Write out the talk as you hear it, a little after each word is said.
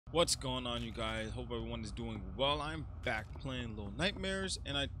What's going on, you guys? Hope everyone is doing well. I'm back playing Little Nightmares,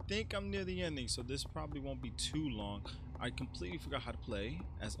 and I think I'm near the ending, so this probably won't be too long. I completely forgot how to play,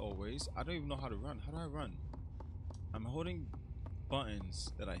 as always. I don't even know how to run. How do I run? I'm holding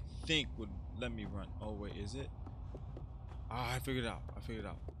buttons that I think would let me run. Oh, wait, is it? Ah, I figured it out. I figured it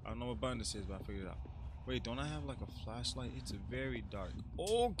out. I don't know what button this is, but I figured it out. Wait, don't I have like a flashlight? It's very dark.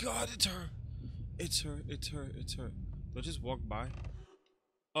 Oh, God, it's her. It's her. It's her. It's her. Do I just walk by?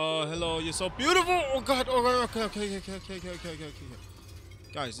 Hello, you're so beautiful. Oh God, oh God, okay.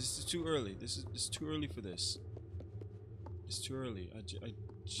 Guys, this is too early. This is too early for this. It's too early. I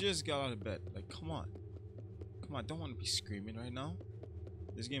just got out of bed. Like, come on, come on. I don't want to be screaming right now.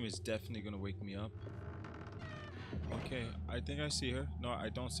 This game is definitely gonna wake me up. Okay, I think I see her. No, I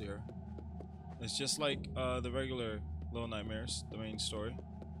don't see her. It's just like the regular Little Nightmares, the main story.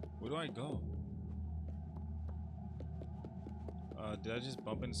 Where do I go? Did I just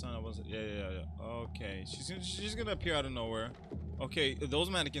bump into something? I wasn't. Yeah. Okay, she's gonna appear out of nowhere. Okay, those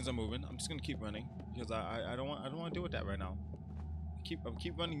mannequins are moving. I'm just gonna keep running because I don't want to deal with that right now. I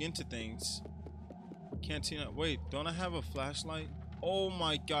keep running into things. Can't see that. Wait, don't I have a flashlight? Oh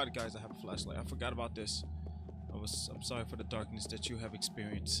my God, guys, I have a flashlight. I forgot about this. I'm sorry for the darkness that you have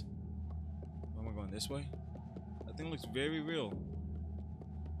experienced. Where am I going? This way? That thing looks very real.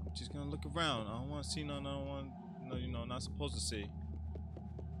 I'm just gonna look around. I don't want to see none. I don't want. No, you know, not supposed to see.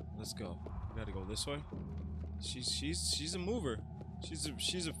 Let's go. We gotta go this way. She's a mover.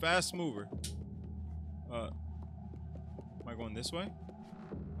 She's a fast mover. Am I going this way?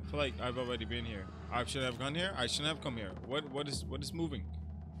 I feel like I've already been here. I should have gone here. I shouldn't have come here. What is moving?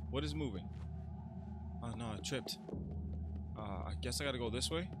 What is moving? Oh no, I tripped. I guess I gotta go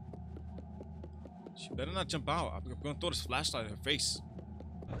this way. She better not jump out. I'm gonna throw this flashlight in her face.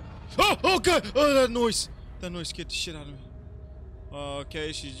 Oh God! Oh, that noise! That noise scared the shit out of me.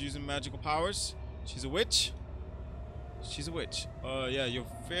 Okay, she's using magical powers. She's a witch. She's a witch. Yeah, you're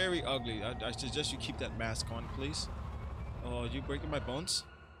very ugly. I suggest you keep that mask on, please. Oh, you breaking my bones?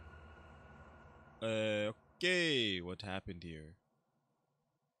 Okay. What happened here?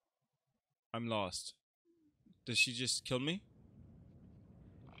 I'm lost. Did she just kill me?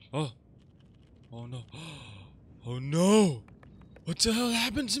 Oh. Oh no. Oh no. What the hell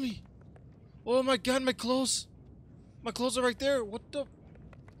happened to me? Oh my God, my clothes. My clothes are right there. What the?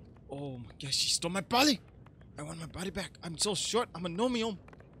 Oh my God, she stole my body. I want my body back. I'm so short. I'm a nomium.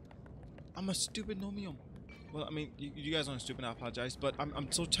 I'm a stupid nomium. Well, I mean, you guys aren't stupid. I apologize, but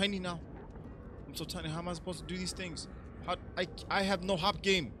I'm so tiny now. I'm so tiny. How am I supposed to do these things? How I have no hop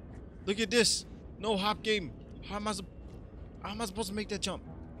game. Look at this. No hop game. How am I supposed to make that jump?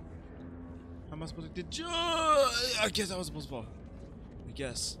 How am I supposed to jump? I guess I was supposed to fall. I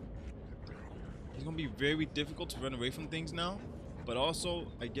guess. It's gonna be very difficult to run away from things now, but also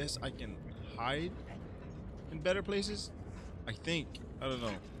I guess I can hide in better places. I think. I don't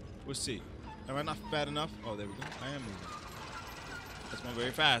know. We'll see. Am I not fat enough? Oh, there we go. I am moving. That's going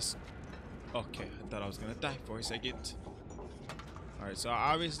very fast. Okay, I thought I was gonna die for a second. Alright, so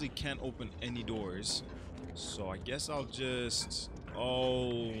I obviously can't open any doors. So I guess I'll just...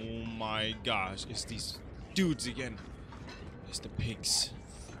 Oh my gosh, it's these dudes again. It's the pigs.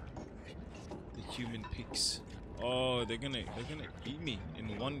 The human pigs. Oh, they're gonna eat me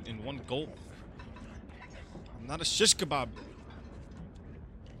in one gulp. I'm not a shish kebab.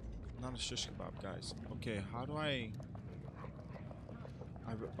 I'm not a shish kebab, guys. Okay, how do I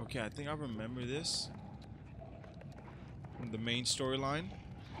okay, I think I remember this from the main storyline.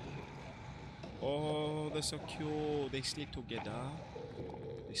 Oh, they're so cute. They sleep together.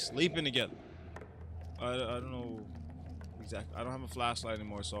 They sleeping together. I don't know exactly. I don't have a flashlight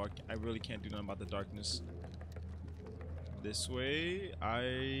anymore, so I really can't do nothing about the darkness. This way,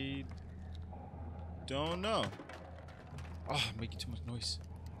 I don't know. Oh, I'm making too much noise.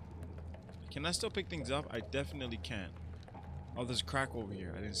 Can I still pick things up? I definitely can. Oh, there's a crack over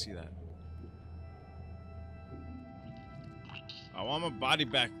here. I didn't see that. I want my body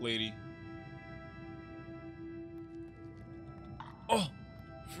back, lady. Oh,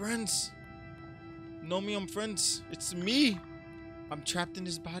 friends. Nomium friends. It's me. I'm trapped in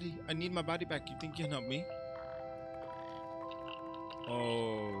this body. I need my body back. You think you can help me?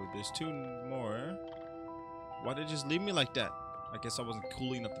 Oh, there's two more. Why'd they just leave me like that? I guess I wasn't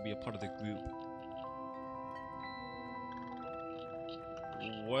cool enough to be a part of the group.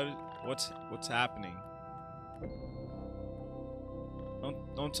 What's happening?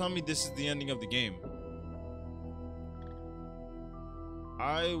 Don't tell me this is the ending of the game.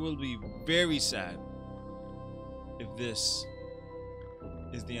 I will be very sad if this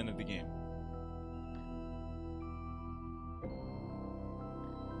is the end of the game.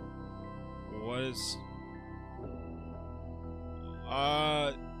 because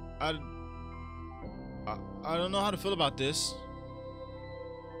I don't know how to feel about this.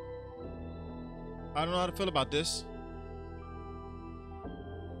 I don't know how to feel about this.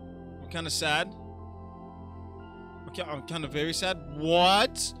 I'm kind of sad. Okay, I'm kind of very sad.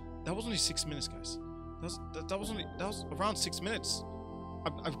 What? That was only 6 minutes, guys. That was around 6 minutes.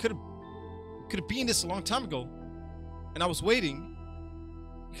 I could have beaten this a long time ago, and I was waiting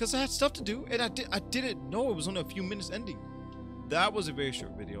because I had stuff to do, and I didn't know it was only a few minutes ending. That was a very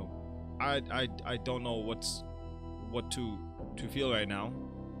short video. I don't know what to feel right now,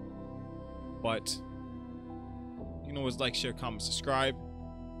 but you know, it's like, share, comment, subscribe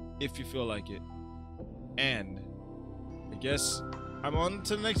if you feel like it, and I guess I'm on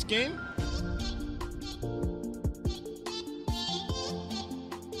to the next game.